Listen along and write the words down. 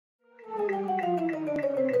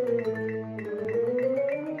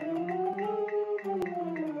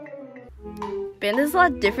Band is a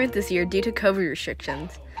lot different this year due to COVID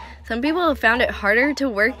restrictions. Some people have found it harder to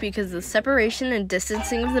work because of the separation and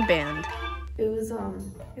distancing of the band.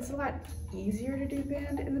 It's a lot easier to do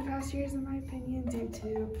band in the past years, in my opinion, due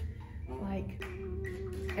to like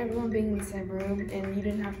everyone being in the same room, and you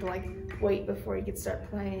didn't have to like wait before you could start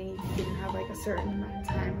playing. You didn't have like a certain amount of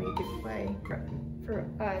time where you could play. For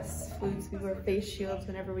us flutes, we wear face shields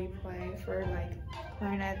whenever we play. For like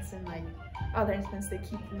clarinets and like other instruments, they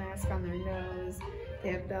keep the mask on their nose. They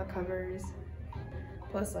have bell covers.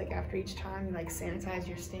 Plus, like after each time, you like sanitize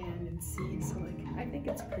your stand and seat. So like I think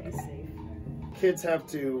it's pretty safe. Kids have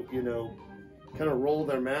to, kind of roll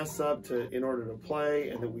their masks up in order to play,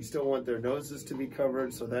 and then we still want their noses to be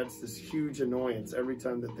covered, so that's this huge annoyance every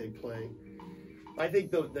time that they play. I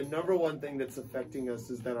think the number one thing that's affecting us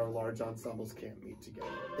is that our large ensembles can't meet together.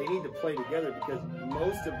 They need to play together because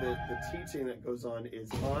most of the teaching that goes on is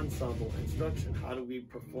ensemble instruction. How do we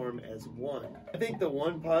perform as one? I think the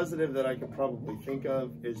one positive that I could probably think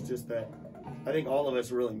of is just that I think all of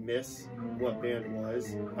us really miss what band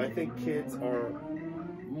was. I think kids are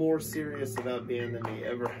more serious about band than they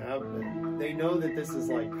ever have been. They know that this is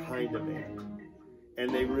like kind of band, and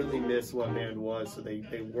they really miss what band was, so they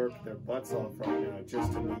work their butts off right now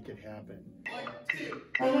just to make it happen.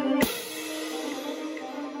 1, 2, 3.